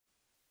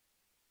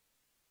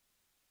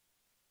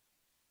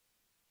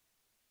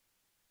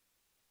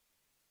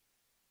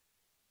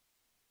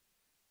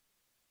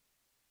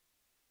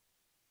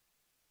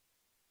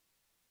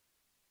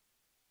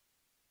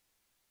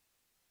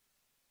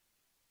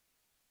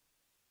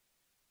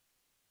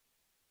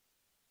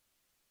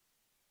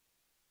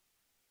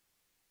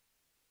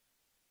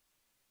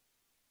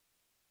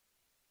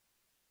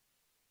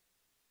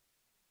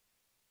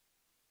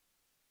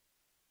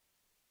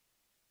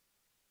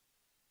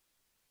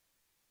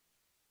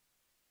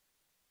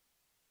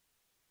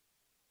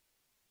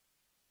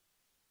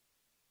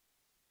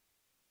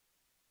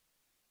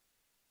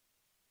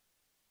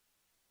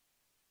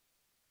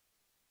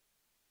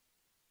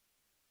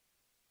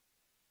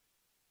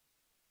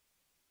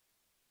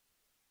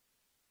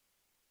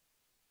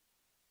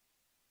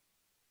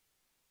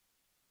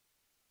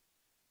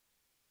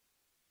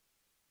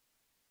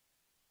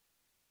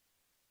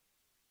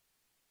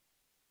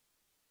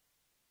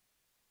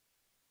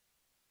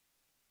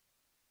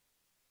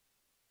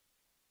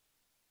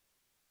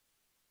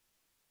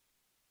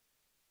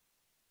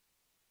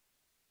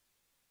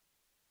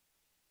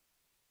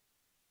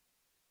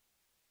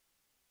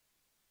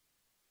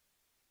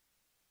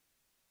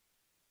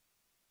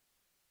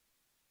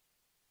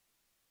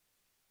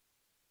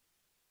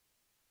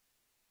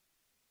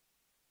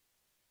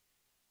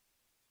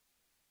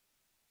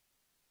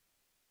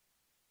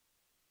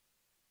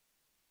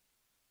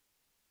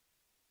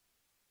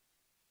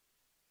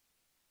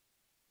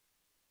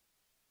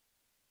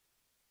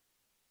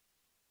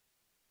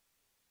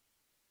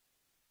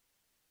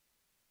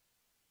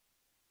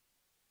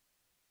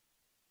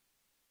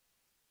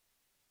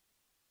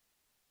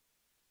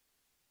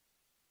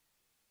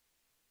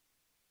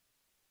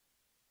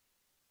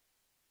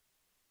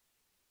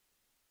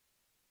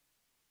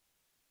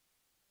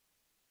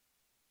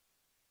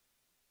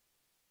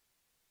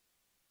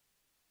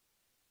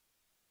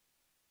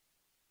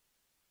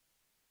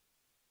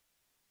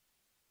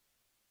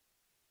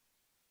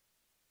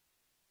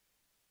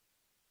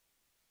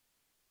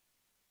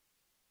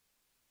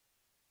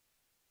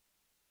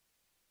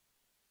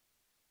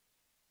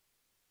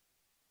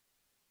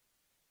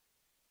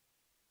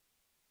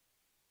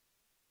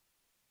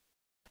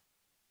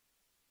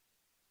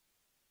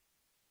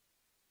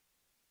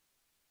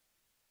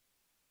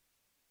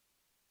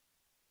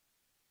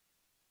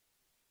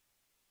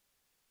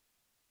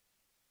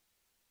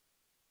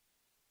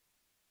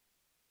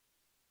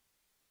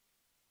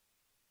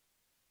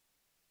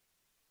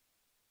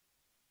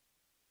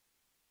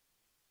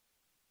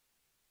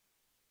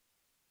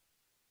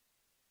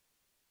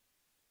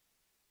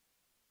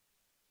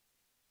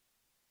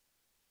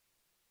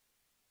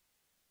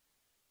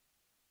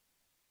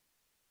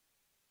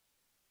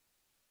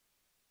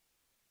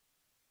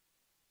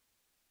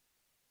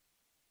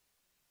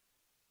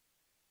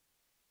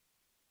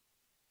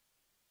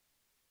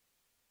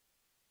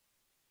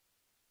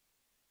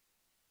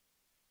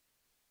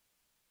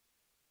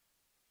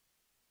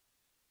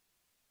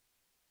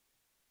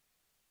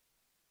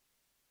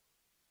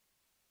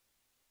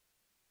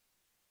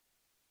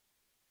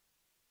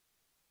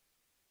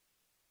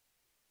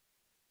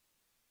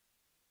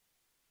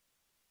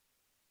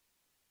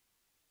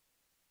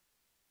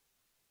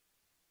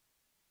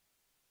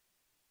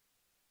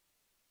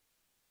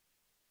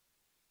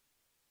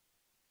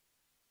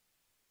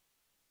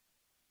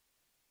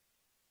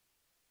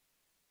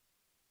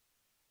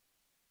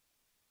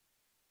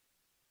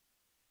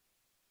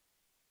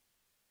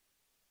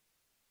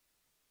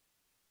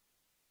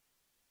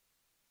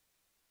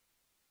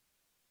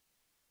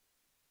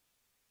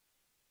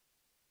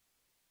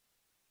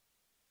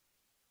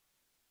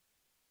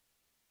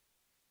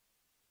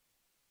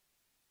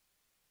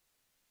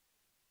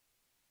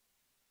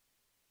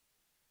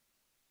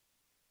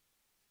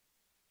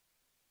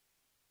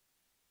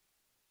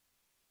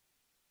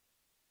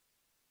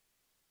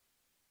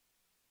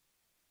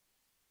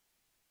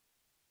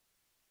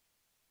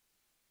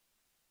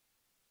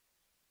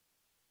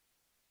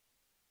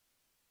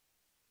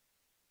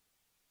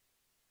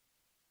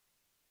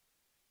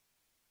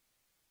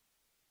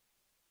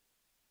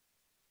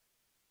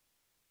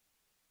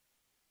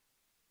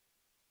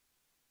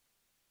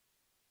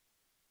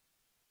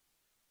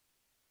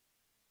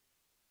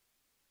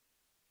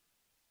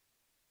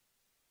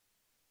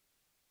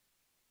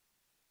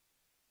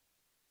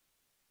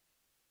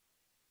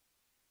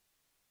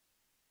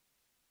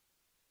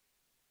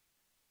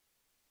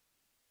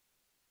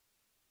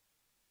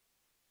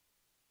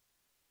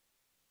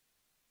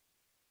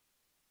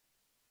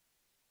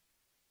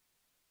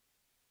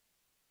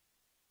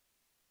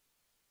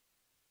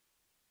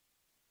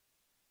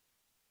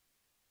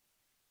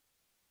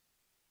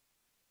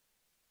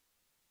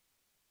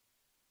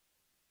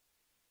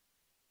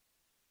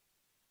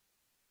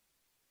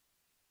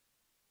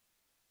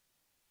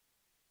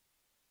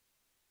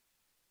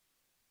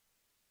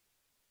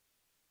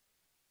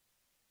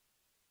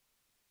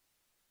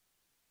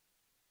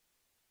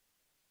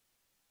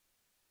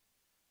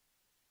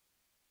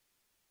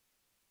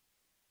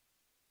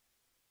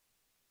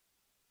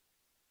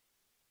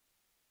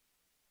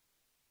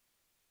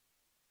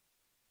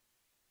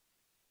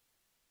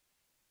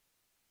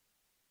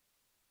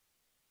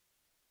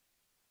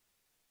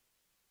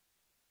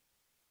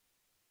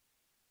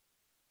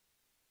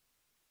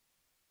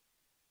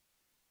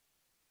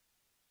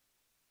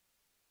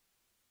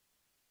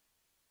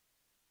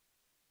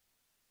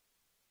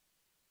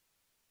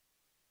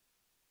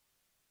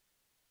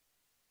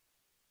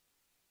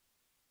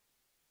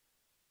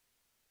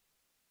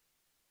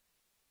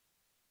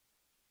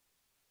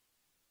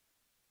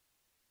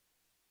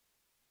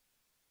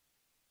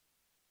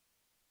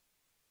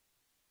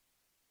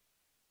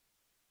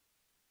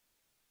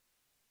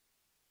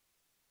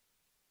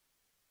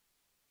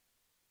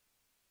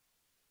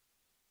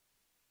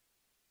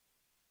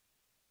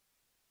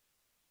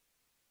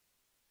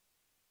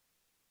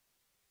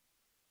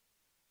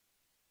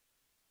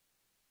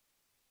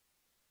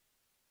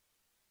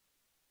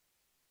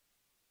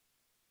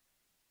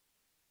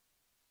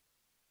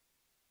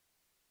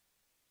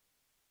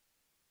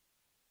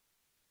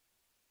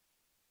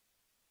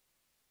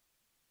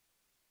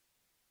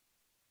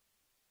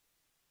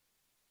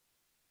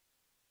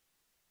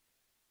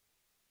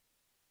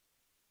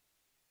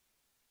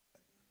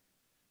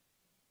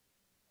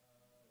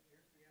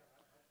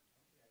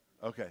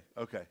Okay,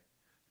 okay.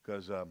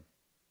 Because,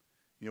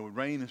 with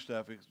rain and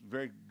stuff, it's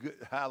very good,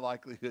 high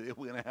likelihood it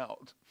went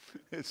out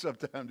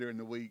sometime during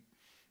the week.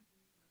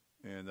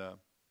 And,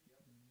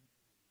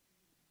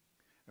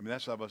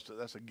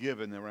 that's a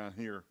given around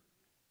here.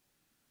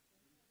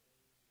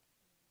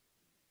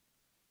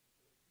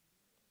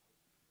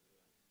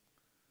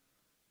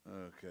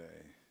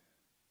 Okay.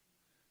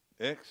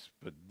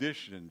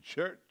 Expedition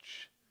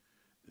Church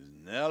is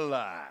now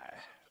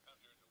live.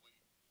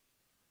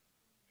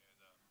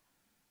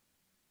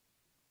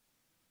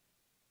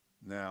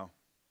 Now,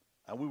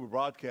 we were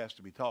broadcast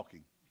to be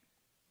talking.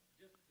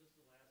 Just the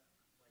last,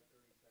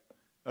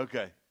 like, 30 seconds.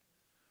 Okay.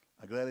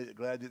 I'm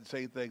glad I didn't say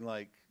anything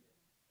like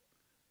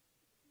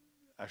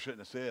I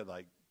shouldn't have said,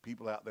 like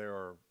people out there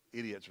are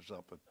idiots or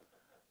something.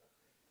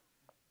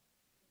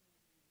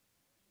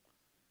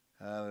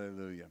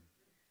 Hallelujah.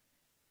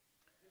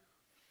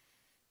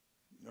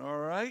 All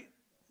right.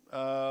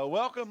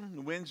 Welcome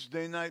to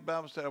Wednesday night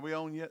Bible study. Are we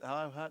on yet?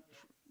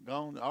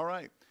 Gone? All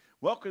right.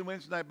 Welcome to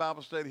Wednesday night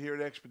Bible study here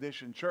at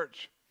Expedition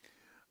Church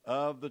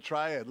of the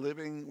Triad,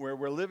 where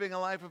we're living a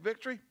life of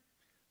victory,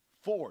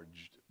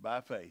 forged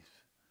by faith,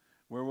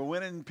 where we're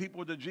winning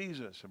people to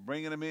Jesus and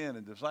bringing them in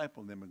and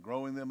discipling them and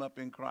growing them up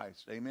in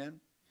Christ.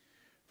 Amen.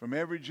 From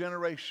every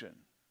generation,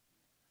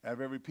 out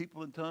of every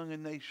people and tongue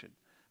and nation.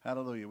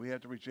 Hallelujah. We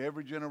have to reach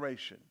every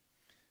generation.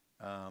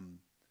 Not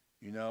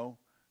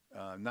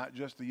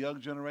just the young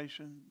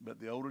generation,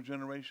 but the older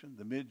generation,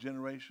 the mid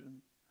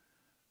generation,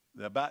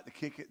 the about to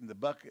kick it in the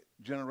bucket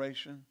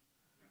generation.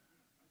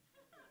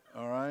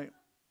 All right.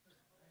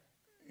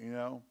 We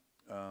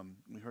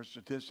heard a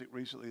statistic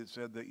recently that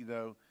said that,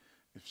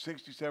 if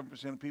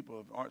 67% of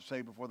people aren't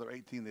saved before they're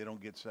 18, they don't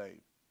get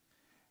saved.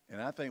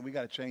 And I think we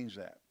got to change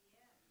that.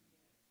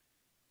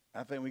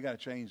 We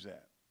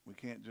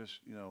can't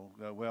just, go,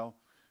 well,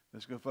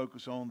 let's go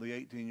focus on the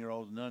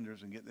 18-year-olds and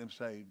unders and get them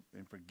saved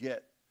and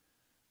forget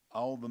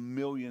all the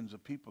millions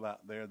of people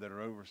out there that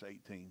are over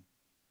 18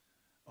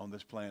 on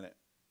this planet.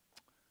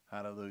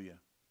 Hallelujah.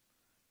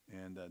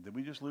 And did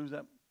we just lose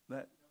that?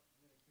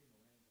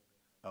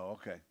 Oh,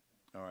 okay.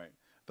 All right.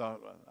 I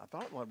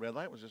thought my red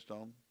light was just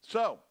on.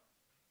 So,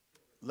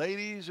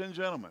 ladies and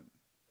gentlemen,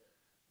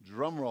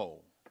 drum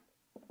roll.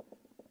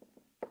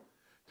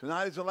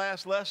 Tonight is the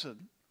last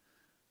lesson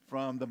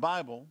from the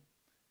Bible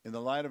in the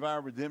Light of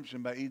Our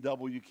Redemption by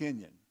EW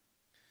Kenyon.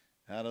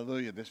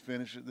 Hallelujah. This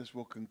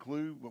will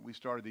conclude what we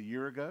started a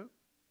year ago.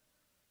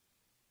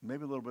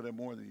 Maybe a little bit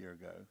more than a year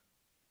ago.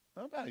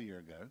 About a year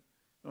ago.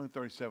 Only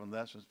 37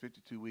 lessons,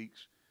 52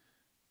 weeks.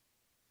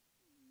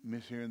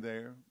 Miss here and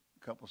there.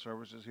 A couple of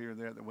services here and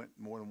there that went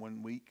more than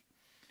 1 week.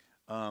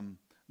 But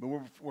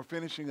we're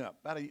finishing up.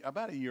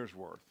 About a year's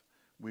worth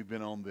we've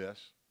been on this.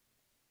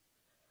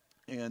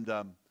 And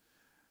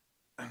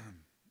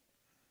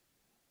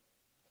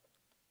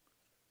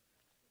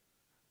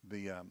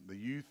the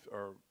youth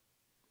are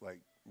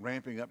like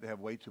ramping up to have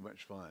way too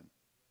much fun.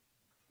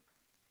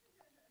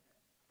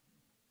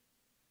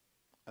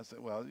 I said,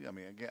 well,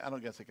 I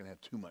don't guess they can have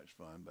too much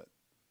fun, but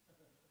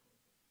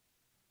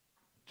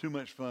too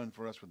much fun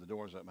for us with the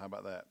doors open. How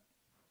about that?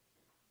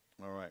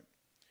 All right.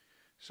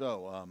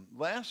 So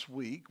last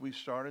week we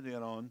started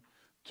in on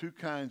two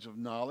kinds of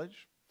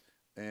knowledge,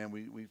 and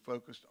we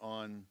focused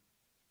on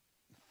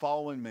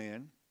fallen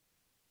man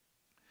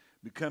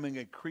becoming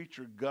a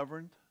creature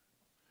governed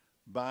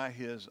by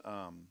his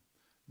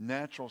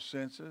natural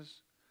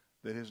senses,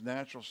 that his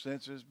natural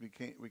senses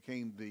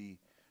became the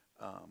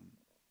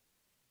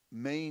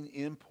main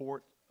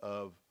import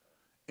of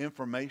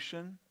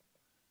information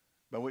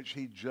by which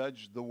he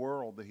judged the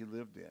world that he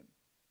lived in.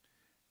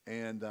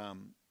 And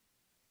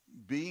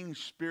being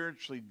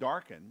spiritually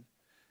darkened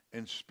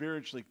and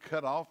spiritually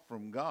cut off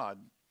from God,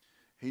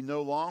 he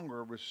no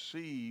longer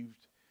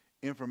received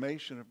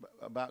information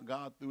about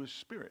God through his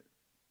spirit,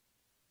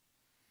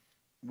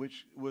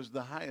 which was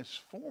the highest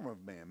form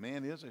of man.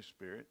 Man is a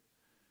spirit,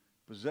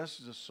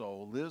 possesses a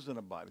soul, lives in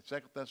a body. 2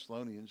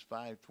 Thessalonians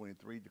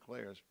 5:23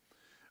 declares,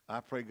 I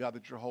pray, God,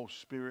 that your whole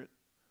spirit,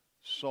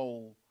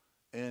 soul,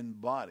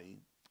 and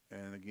body,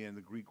 and again,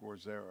 the Greek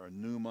words there are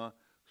pneuma,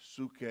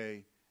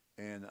 suke,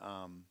 and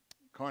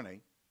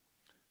carne,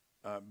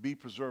 be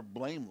preserved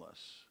blameless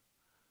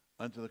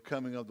unto the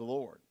coming of the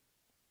Lord.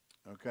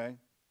 Okay?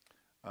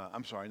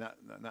 I'm sorry, not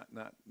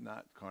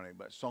carne,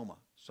 but soma.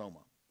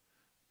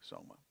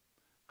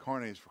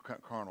 Carne is for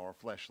carnal or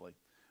fleshly,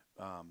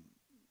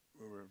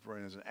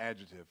 referring as an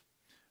adjective.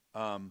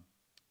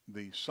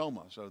 The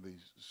soma, so the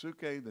suke,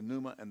 the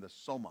pneuma, and the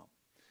soma,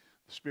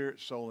 the spirit,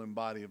 soul, and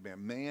body of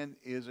man. Man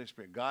is a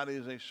spirit. God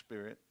is a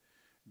spirit.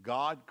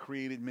 God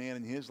created man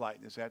in his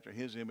likeness, after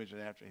his image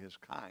and after his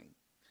kind.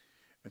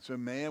 And so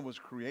man was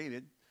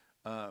created.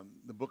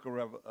 The book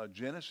of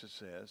Genesis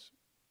says,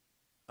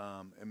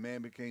 and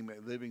man became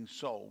a living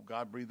soul.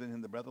 God breathed in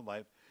him the breath of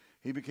life.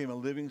 He became a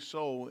living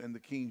soul in the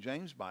King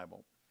James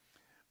Bible.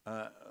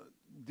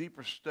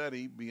 Deeper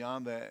study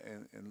beyond that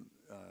in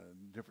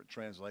different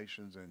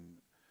translations in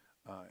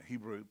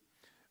Hebrew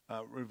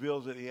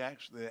reveals that it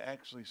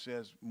actually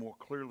says more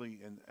clearly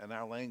in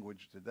our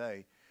language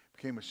today,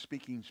 became a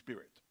speaking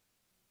spirit.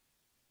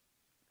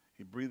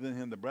 He breathed in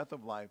him the breath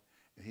of life,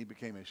 and he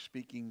became a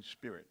speaking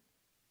spirit.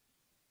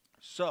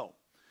 So,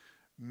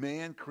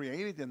 man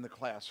created in the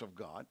class of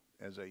God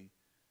as a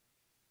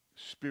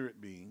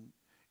spirit being,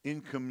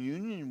 in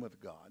communion with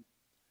God,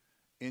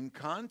 in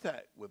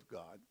contact with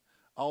God,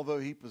 although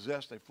he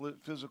possessed a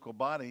physical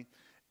body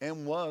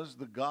and was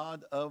the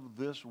God of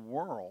this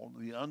world,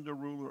 the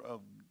under-ruler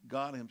of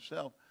God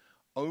himself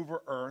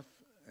over earth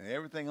and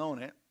everything on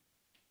it.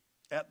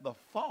 At the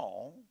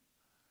fall,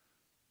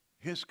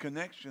 his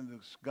connection to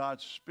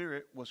God's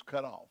spirit was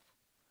cut off,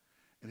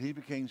 and he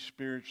became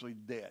spiritually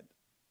dead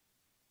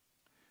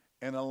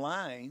and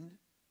aligned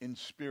in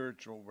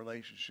spiritual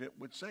relationship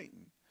with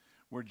Satan,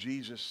 where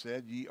Jesus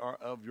said, ye are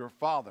of your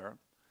father,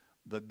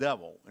 the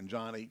devil, in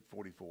John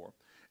 8:44,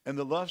 and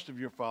the lust of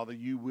your father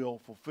you will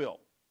fulfill.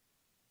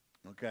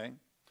 Okay?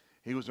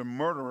 He was a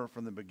murderer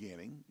from the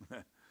beginning.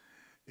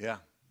 Yeah.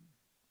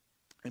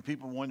 And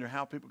people wonder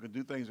how people can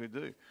do things they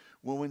do.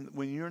 Well,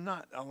 when you're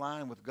not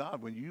aligned with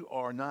God, when you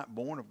are not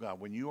born of God,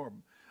 when you are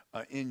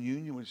in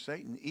union with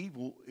Satan,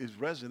 evil is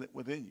resident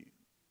within you.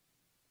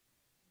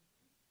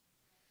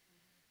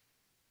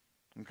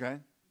 Okay?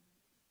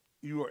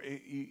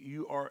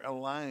 You are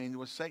aligned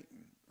with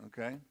Satan.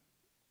 Okay?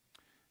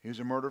 He was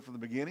a murderer from the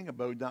beginning,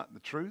 abode not in the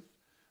truth.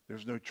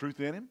 There's no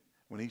truth in him.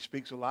 When he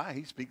speaks a lie,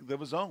 he speaks of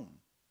his own.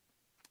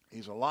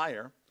 He's a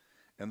liar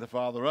and the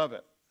father of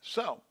it.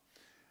 So,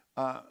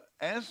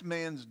 as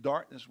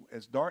darkness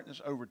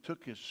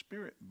overtook his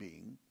spirit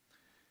being,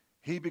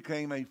 he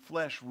became a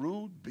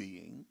flesh-ruled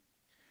being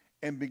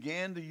and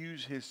began to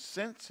use his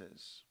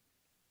senses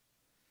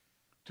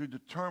to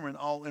determine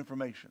all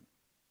information.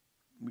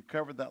 We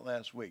covered that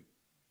last week.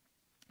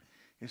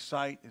 His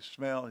sight, his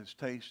smell, his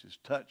taste, his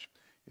touch,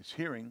 his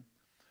hearing,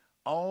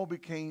 all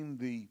became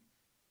the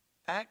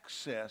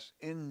access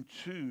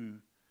into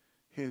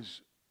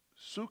his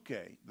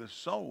psyche, the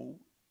soul,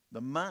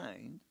 the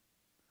mind.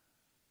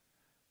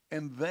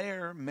 And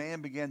there,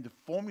 man began to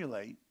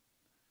formulate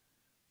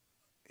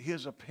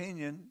his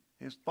opinion,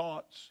 his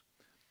thoughts,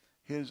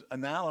 his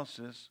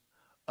analysis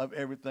of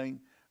everything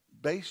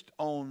based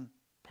on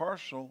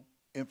partial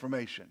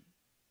information.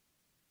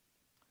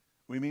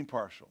 What do you mean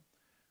partial?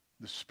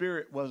 The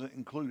spirit wasn't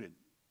included.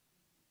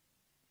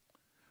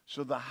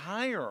 So the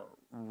higher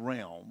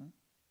realm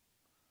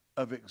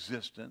of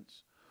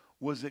existence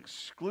was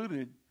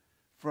excluded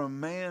from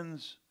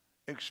man's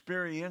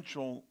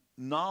experiential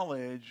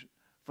knowledge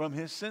from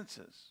his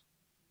senses.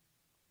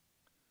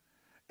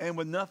 And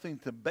with nothing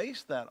to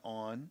base that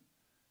on,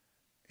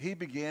 he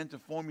began to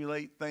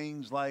formulate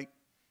things like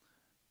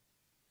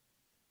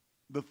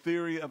the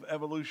theory of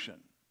evolution.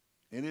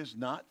 It is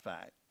not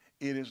fact.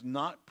 It is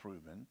not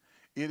proven.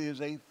 It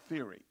is a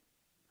theory.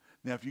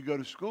 Now, if you go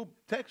to school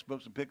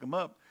textbooks and pick them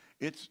up,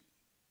 it's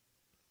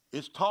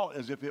taught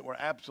as if it were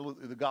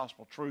absolutely the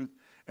gospel truth,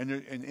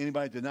 and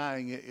anybody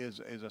denying it is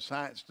a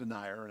science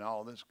denier and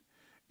all this,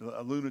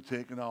 a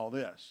lunatic and all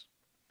this.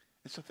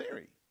 It's a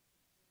theory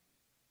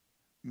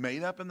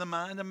made up in the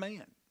mind of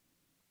man.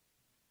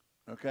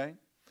 Okay?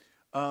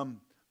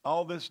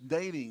 All this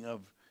dating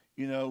of,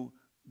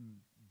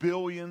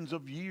 billions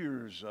of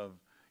years of,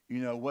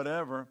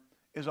 whatever,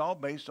 is all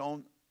based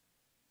on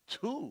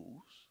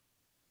tools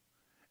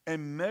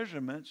and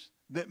measurements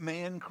that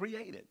man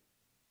created.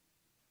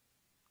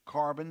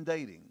 Carbon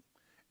dating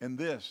and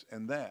this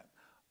and that.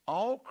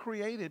 All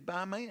created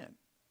by man.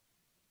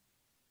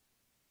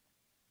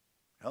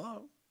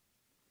 Hello?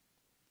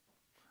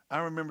 I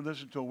remember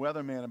listening to a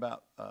weatherman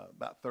about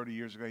 30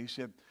 years ago. He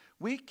said,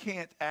 we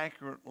can't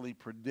accurately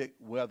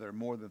predict weather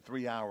more than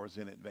 3 hours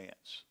in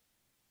advance.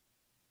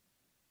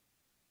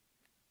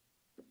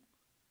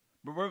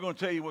 But we're going to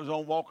tell you what was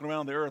on walking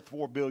around the earth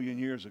 4 billion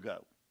years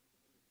ago.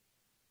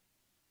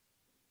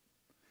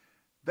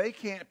 They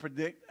can't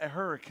predict a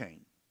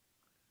hurricane.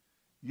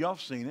 Y'all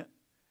have seen it.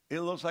 It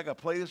looks like a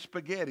plate of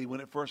spaghetti when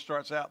it first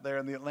starts out there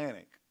in the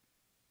Atlantic.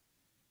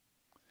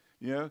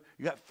 You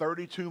got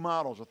 32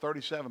 models or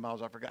 37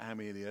 models, I forgot how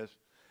many it is,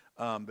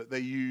 that they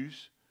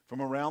use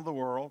from around the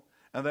world.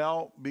 And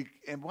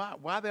why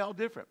are they all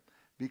different?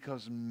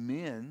 Because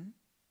men,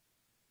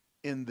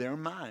 in their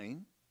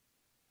mind,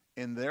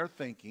 in their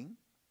thinking,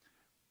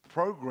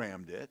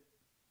 programmed it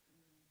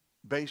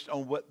based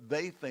on what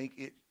they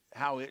think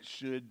how it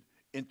should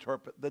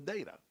interpret the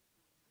data.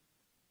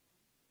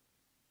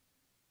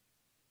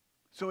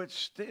 So it's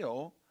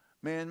still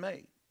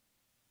man-made.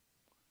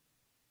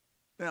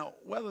 Now,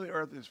 whether the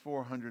earth is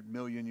 400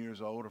 million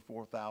years old or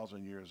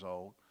 4,000 years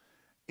old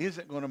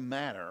isn't going to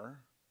matter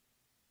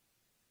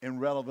in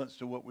relevance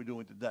to what we're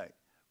doing today.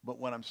 But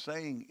what I'm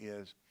saying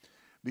is,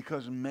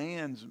 because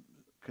man's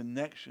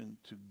connection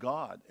to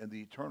God and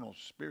the eternal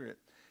spirit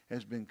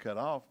has been cut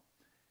off,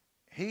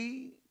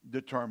 he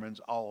determines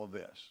all of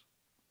this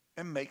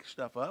and makes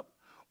stuff up.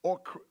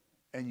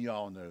 And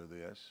y'all know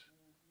this.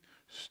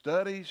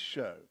 Studies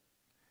show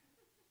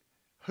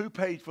who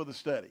paid for the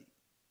study.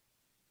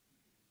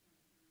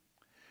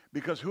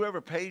 Because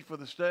whoever paid for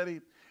the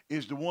study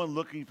is the one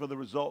looking for the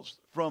results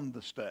from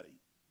the study.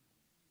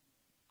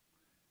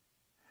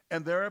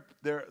 And they're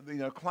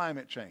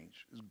climate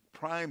change is a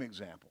prime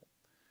example.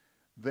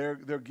 They're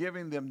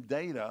giving them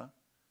data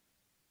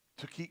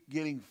to keep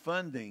getting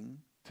funding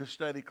to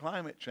study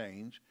climate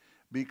change,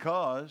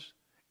 because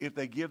if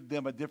they give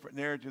them a different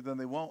narrative than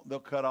they want, they'll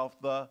cut off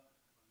the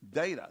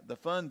data, the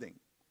funding.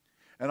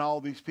 And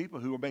all these people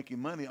who are making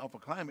money off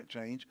of climate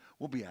change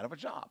will be out of a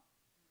job.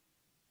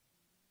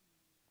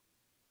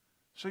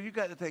 So you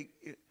got to take,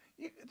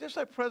 just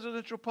like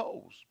presidential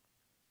polls,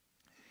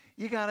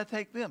 you got to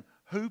take them.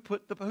 Who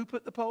put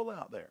the poll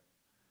out there?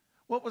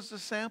 What was the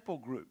sample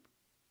group?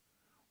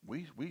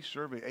 We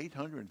surveyed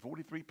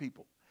 843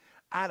 people.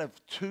 Out of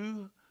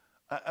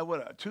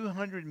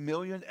 200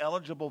 million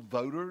eligible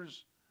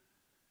voters,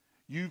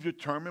 you've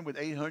determined with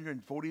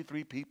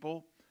 843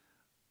 people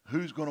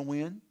who's going to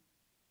win?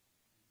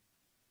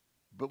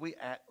 But we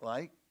act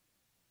like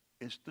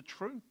it's the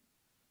truth.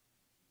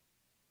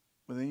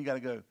 Well, then you got to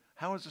go,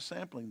 how is the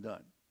sampling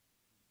done?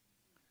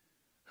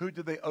 Who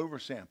did they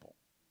oversample?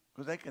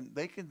 Because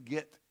they can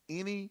get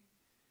any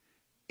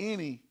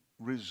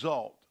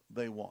result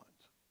they want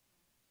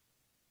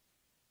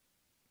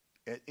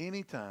at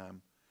any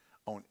time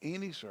on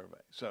any survey.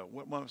 So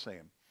what I'm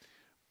saying,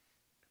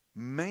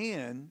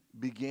 man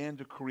began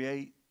to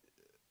create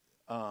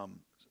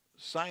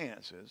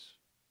sciences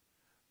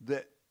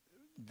that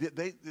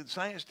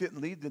science didn't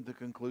lead them to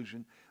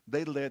conclusion.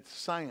 They led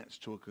science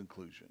to a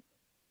conclusion.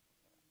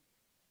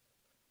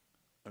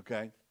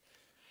 Okay?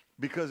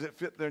 Because it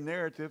fit their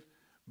narrative,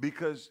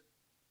 because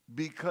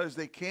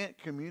they can't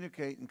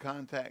communicate and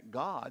contact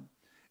God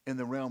in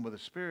the realm of the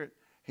spirit.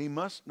 He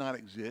must not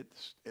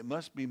exist. It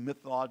must be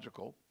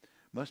mythological,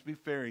 must be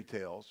fairy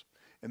tales,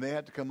 and they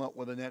had to come up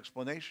with an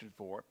explanation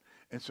for it.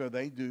 And so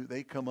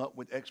they come up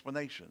with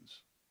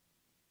explanations.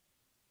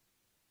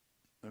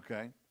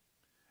 Okay?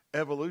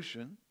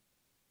 Evolution,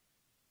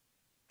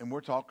 and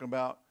we're talking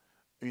about,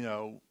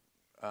 we're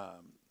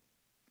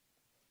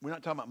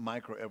not talking about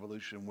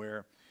microevolution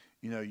where,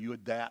 you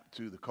adapt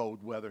to the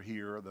cold weather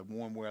here or the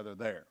warm weather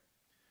there.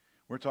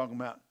 We're talking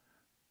about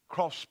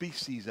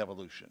cross-species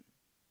evolution.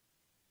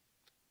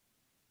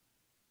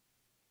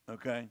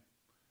 Okay?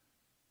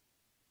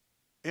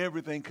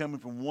 Everything coming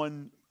from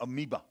one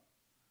amoeba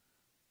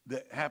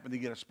that happened to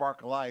get a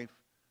spark of life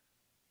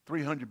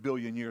 300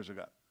 billion years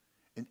ago.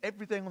 And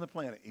everything on the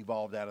planet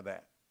evolved out of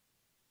that.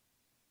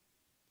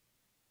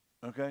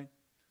 Okay?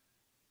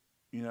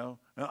 And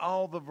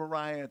all the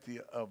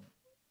variety of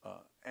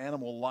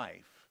animal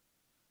life,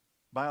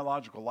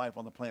 biological life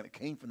on the planet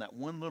came from that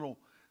one little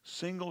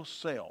single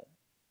cell.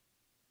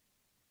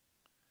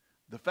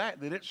 The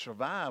fact that it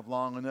survived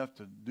long enough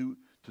to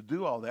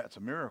do all that's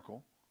a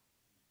miracle.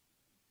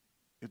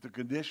 If the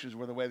conditions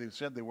were the way they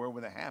said they were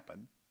when it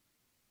happened.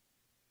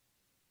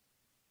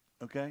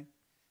 Okay?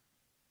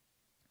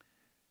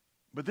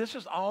 But this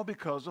is all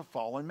because of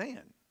fallen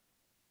man.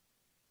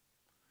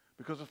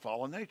 Because of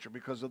fallen nature,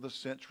 because of the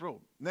sense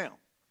rule. Now,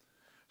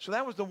 so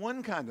that was the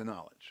one kind of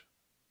knowledge.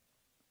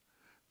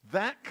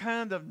 That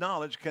kind of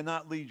knowledge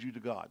cannot lead you to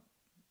God.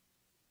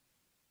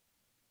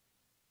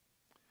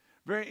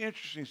 Very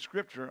interesting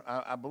scripture.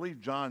 I believe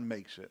John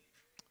makes it.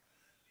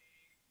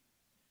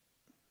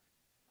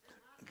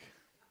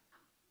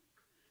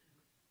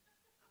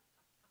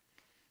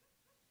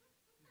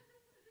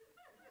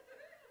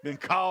 Been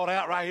called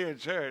out right here in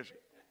church.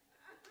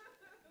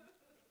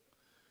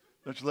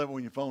 Don't you love it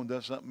when your phone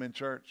does something in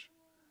church?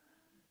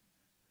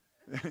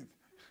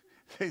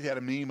 They had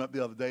a meme up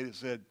the other day that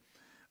said,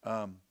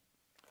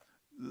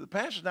 the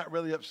pastor's not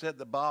really upset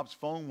that Bob's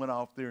phone went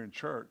off there in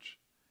church.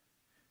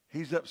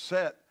 He's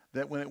upset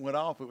that when it went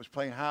off, it was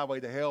playing Highway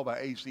to Hell by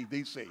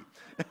AC/DC.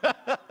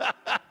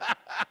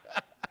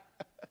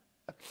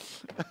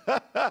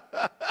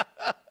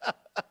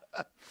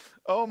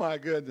 Oh, my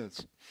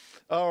goodness.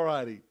 All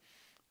righty.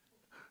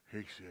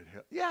 He said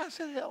hell. Yeah, I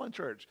said hell in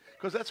church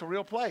because that's a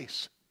real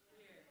place.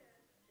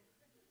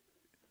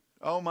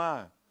 Oh,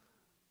 my.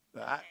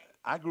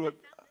 I grew up.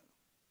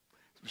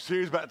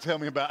 Siri's about to tell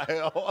me about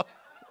hell.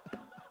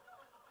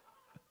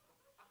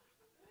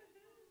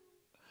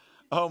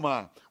 Oh,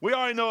 my. We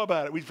already know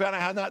about it. We found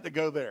out how not to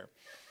go there.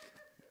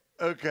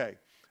 Okay.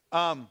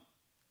 Our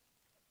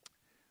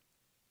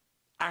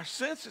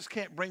senses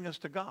can't bring us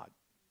to God.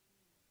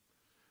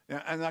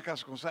 And like I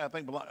was going to say, I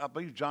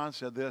believe John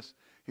said this.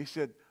 He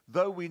said,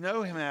 though we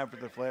know him after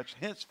the flesh,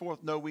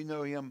 henceforth know we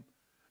him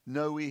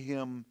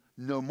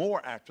no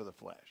more after the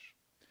flesh.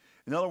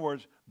 In other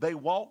words, they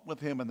walked with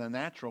him in the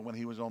natural when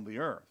he was on the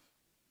earth.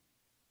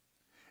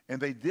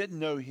 And they did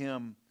know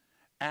him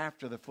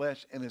after the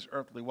flesh in his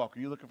earthly walk. Are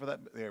you looking for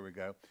that? There we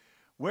go.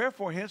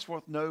 Wherefore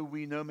henceforth know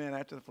we no man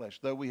after the flesh.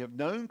 Though we have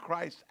known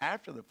Christ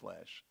after the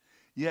flesh,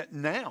 yet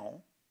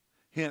now,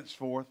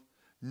 henceforth,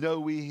 know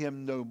we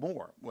him no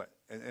more. What?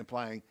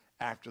 Implying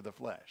after the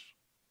flesh.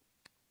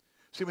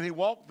 See, when he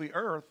walked the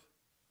earth,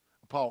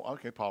 Paul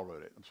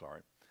wrote it. I'm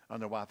sorry. I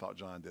don't know why I thought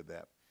John did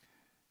that.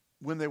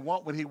 When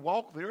he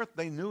walked the earth,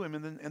 they knew him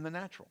in the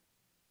natural.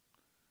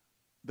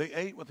 They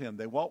ate with him.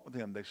 They walked with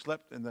him. They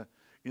slept in the,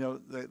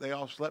 they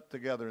all slept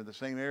together in the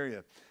same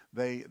area.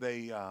 They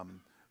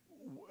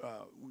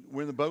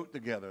were in the boat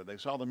together. They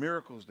saw the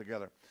miracles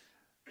together.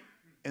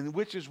 And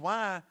which is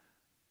why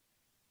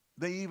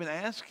they even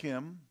asked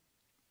him,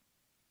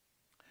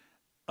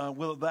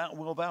 will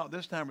thou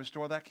this time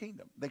restore thy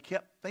kingdom? They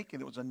kept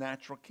thinking it was a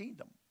natural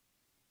kingdom.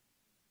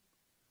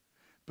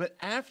 But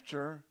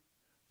after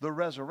the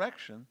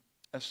resurrection,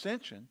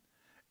 ascension,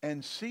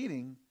 and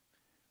seating,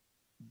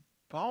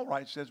 Paul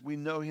writes, says, we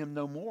know him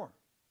no more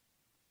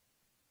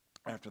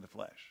after the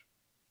flesh.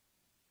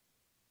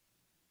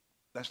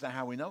 That's not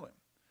how we know him.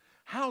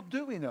 How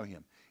do we know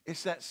him?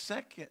 It's that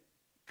second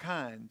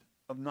kind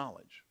of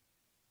knowledge.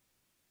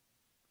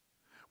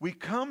 We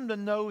come to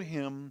know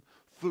him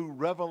through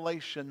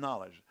revelation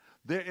knowledge.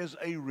 There is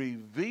a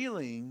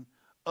revealing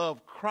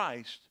of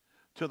Christ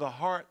to the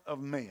heart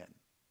of man.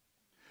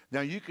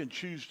 Now, you can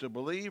choose to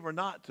believe or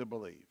not to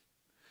believe,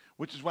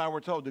 which is why we're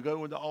told to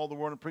go into all the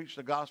world and preach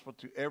the gospel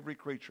to every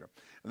creature.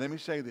 And let me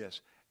say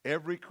this.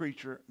 Every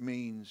creature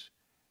means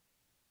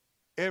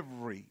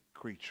every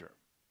creature.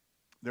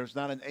 There's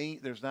not an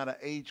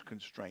age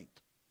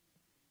constraint.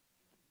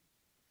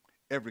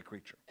 Every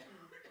creature.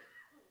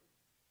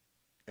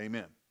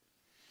 Amen.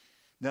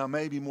 Now,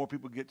 maybe more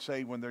people get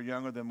saved when they're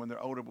younger than when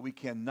they're older, but we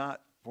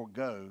cannot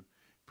forego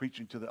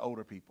preaching to the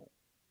older people.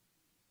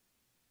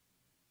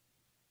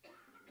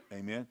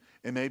 Amen.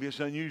 And maybe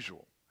it's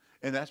unusual.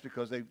 And that's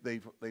because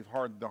they've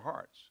hardened their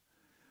hearts.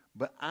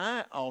 But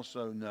I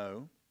also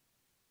know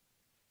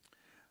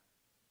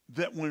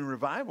that when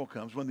revival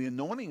comes, when the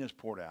anointing is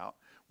poured out,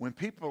 when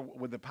people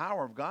with the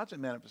power of God's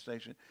in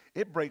manifestation,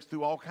 it breaks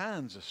through all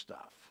kinds of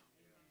stuff.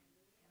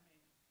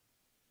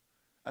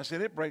 I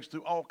said it breaks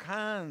through all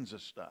kinds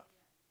of stuff.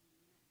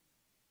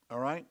 All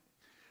right?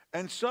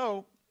 And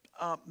so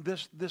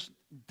this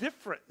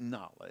different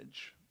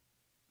knowledge,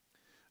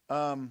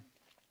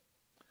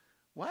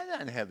 why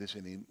did I have this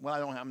in him?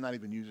 Well, I'm not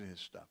even using his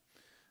stuff.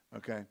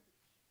 Okay?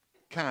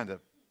 Kind of.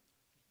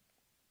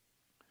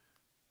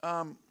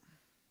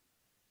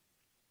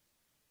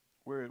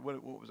 What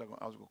was I going?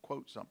 I was going to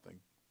quote something.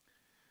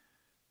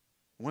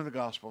 One of the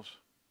Gospels.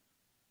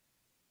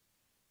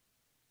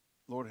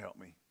 Lord help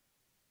me.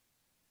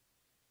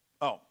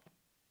 Oh.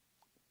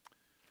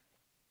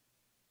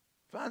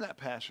 Find that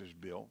passage,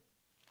 Bill,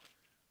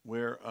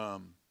 where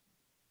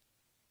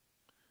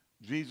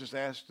Jesus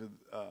asked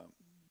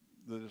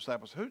the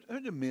disciples, who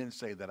do men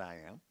say that I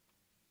am?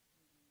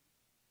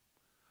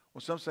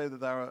 Well, some say that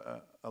thou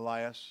art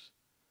Elias.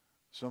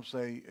 Some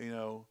say,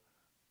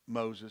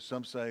 Moses.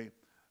 Some say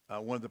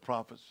one of the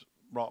prophets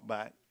brought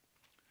back.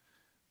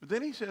 But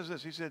then he says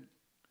this. He said,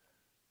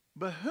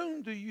 but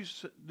whom do you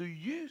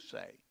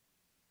say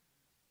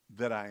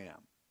that I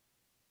am?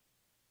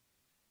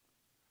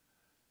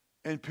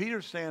 And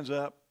Peter stands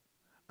up.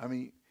 I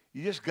mean,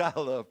 you just got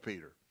to love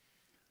Peter.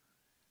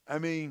 I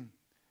mean,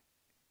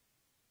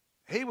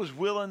 he was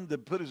willing to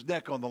put his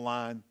neck on the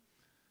line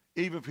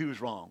even if he was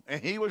wrong.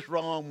 And he was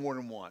wrong more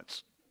than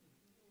once.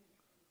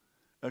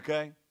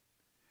 Okay?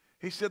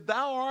 He said,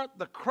 thou art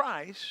the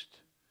Christ,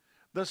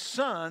 the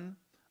Son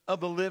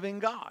of the living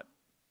God.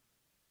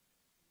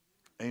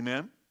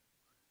 Amen?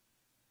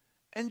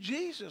 And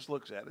Jesus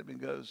looks at him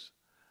and goes,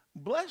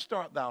 blessed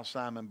art thou,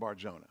 Simon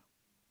Bar-Jonah.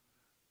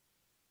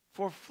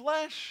 For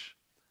flesh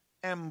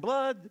and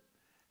blood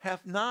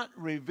hath not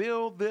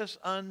revealed this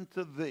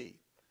unto thee.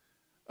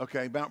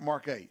 Okay, about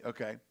Mark 8,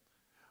 okay.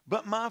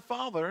 But my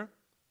Father,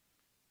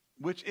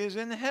 which is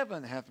in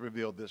heaven, hath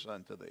revealed this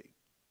unto thee.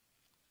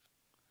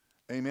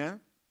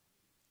 Amen?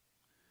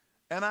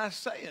 And I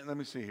say it, let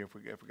me see here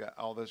if we got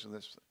all this in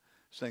this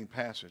same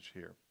passage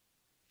here.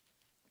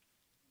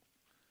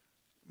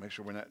 Make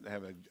sure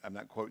I'm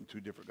not quoting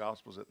two different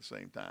gospels at the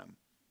same time.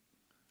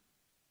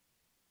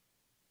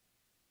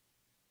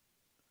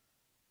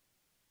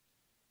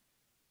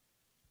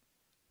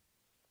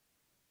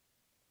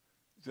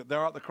 He said, thou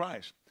art the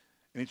Christ.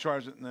 And he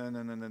charged it, no.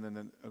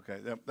 Okay,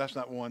 that's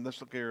not one.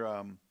 Let's look here.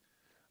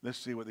 Let's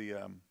see what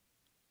the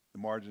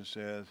margin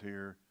says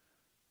here.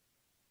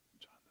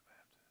 John the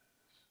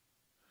Baptist.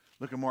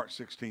 Look at Mark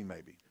 16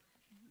 maybe.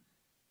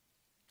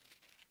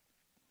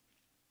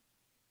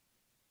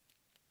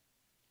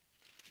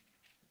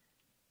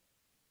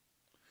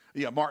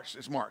 Yeah,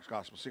 it's Mark's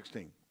Gospel,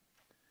 16.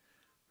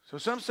 So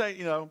some say,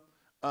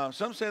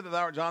 some say that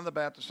thou art John the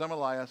Baptist, some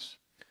Elias,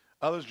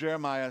 others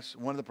Jeremiah,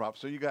 one of the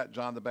prophets. So you got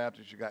John the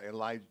Baptist, you got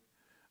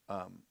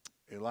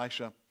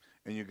Elisha,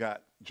 and you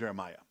got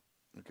Jeremiah.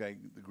 Okay,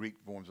 the Greek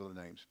forms of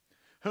the names.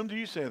 Whom do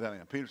you say that I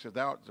am? Peter said,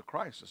 thou art the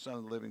Christ, the Son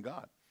of the living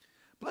God.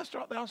 Blessed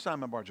art thou,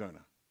 Simon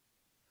Bar-Jonah.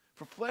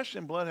 For flesh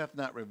and blood hath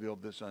not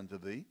revealed this unto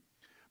thee,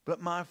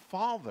 but my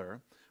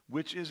Father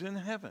which is in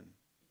heaven.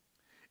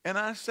 And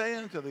I say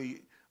unto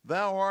thee,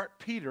 thou art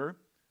Peter,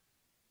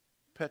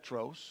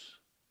 Petros,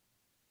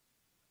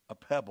 a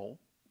pebble,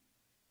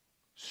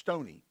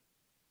 stony,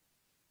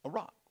 a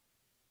rock.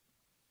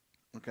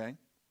 Okay?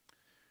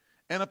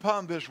 And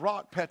upon this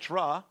rock,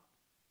 Petra,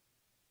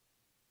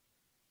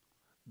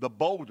 the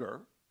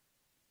boulder,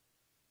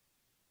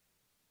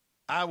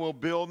 I will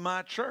build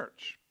my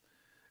church,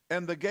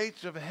 and the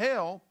gates of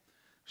hell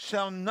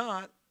shall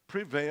not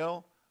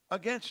prevail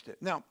against it.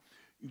 Now,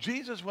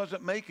 Jesus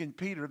wasn't making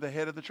Peter the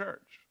head of the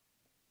church.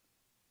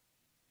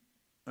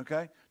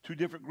 Okay? Two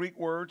different Greek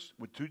words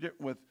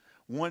with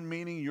one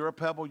meaning, you're a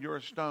pebble, you're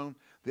a stone.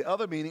 The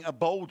other meaning, a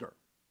boulder.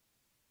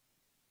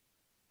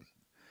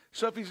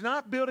 So if he's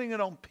not building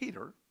it on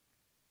Peter,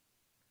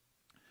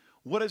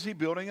 what is he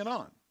building it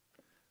on?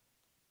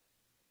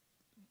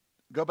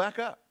 Go back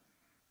up.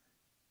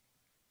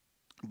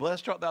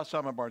 Blessed art thou,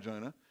 Simon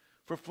Bar-Jonah,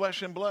 for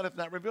flesh and blood hath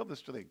not revealed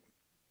this to thee.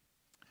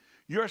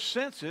 Your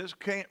senses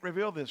can't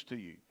reveal this to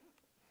you.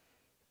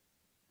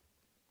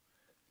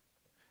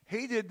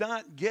 He did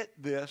not get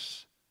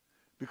this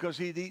because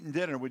he'd eaten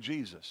dinner with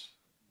Jesus.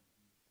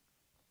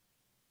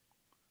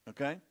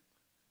 Okay?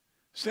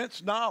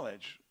 Sense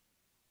knowledge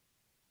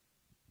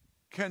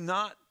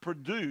cannot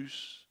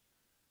produce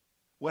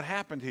what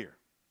happened here.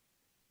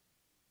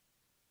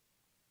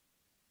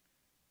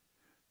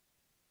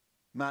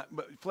 But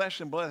flesh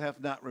and blood hath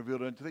not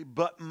revealed unto thee,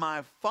 but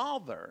my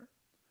Father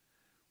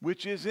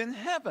which is in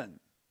heaven.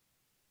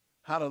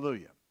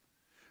 Hallelujah.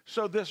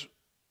 So this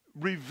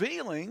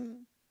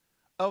revealing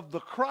of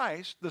the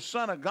Christ, the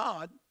Son of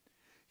God,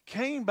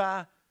 came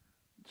by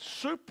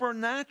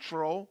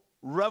supernatural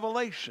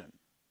revelation.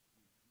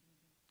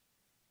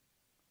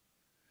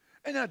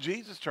 And now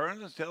Jesus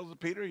turns and tells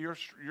Peter,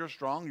 you're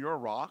strong, you're a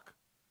rock,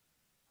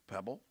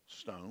 pebble,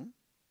 stone.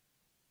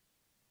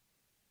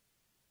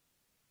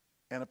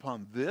 And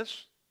upon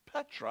this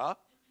Petra,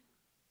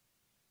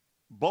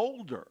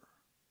 boulder,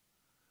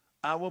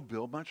 I will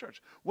build my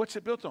church. What's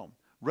it built on?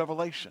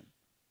 Revelation.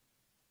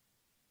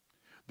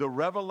 The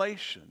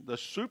revelation, the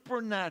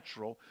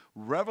supernatural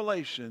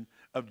revelation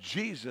of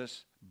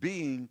Jesus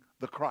being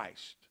the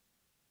Christ.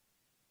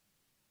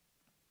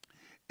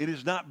 It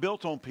is not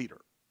built on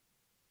Peter.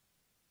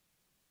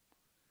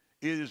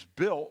 It is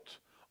built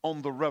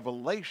on the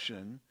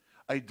revelation,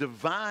 a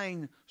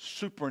divine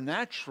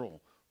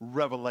supernatural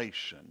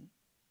revelation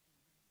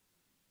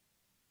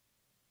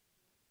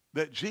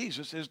that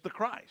Jesus is the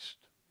Christ.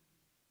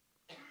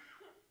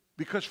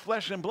 Because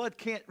flesh and blood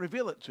can't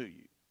reveal it to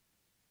you.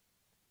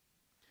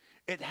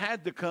 It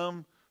had to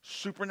come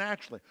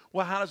supernaturally.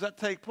 Well, how does that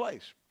take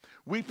place?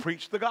 We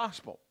preach the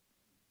gospel.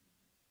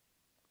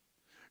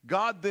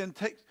 God then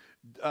takes,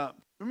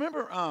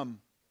 remember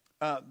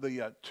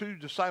the two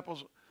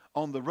disciples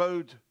on the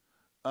road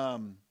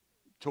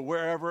to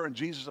wherever, and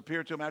Jesus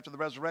appeared to them after the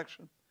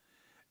resurrection?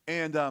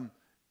 And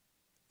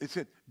it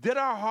said, did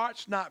our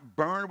hearts not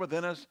burn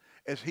within us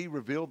as he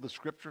revealed the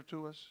scripture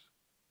to us?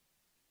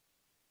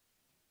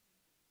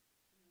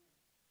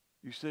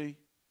 You see?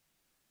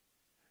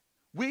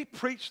 We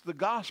preach the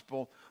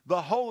gospel.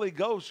 The Holy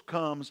Ghost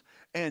comes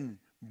and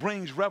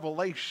brings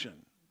revelation.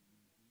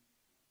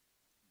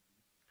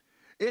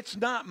 It's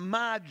not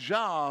my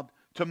job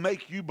to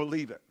make you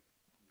believe it.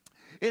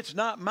 It's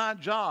not my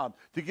job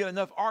to get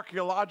enough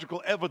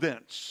archaeological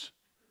evidence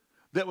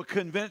that would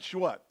convince you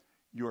what?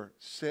 Your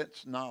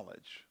sense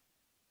knowledge.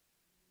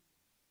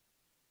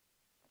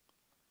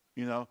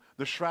 You know,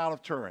 the Shroud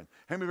of Turin.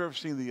 How many of you have ever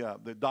seen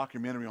the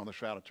documentary on the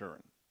Shroud of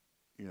Turin?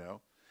 You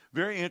know,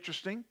 very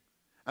interesting.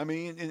 I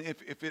mean,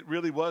 if it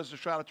really was the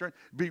Shroud of Turin,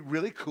 it'd be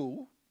really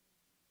cool.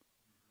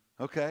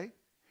 Okay?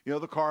 You know,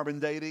 the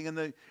carbon dating and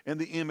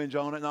the image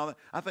on it and all that.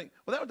 I think,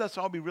 well, that's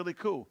all be really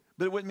cool.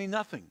 But it wouldn't mean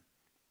nothing.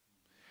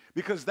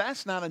 Because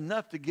that's not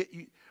enough to get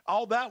you.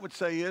 All that would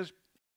say is,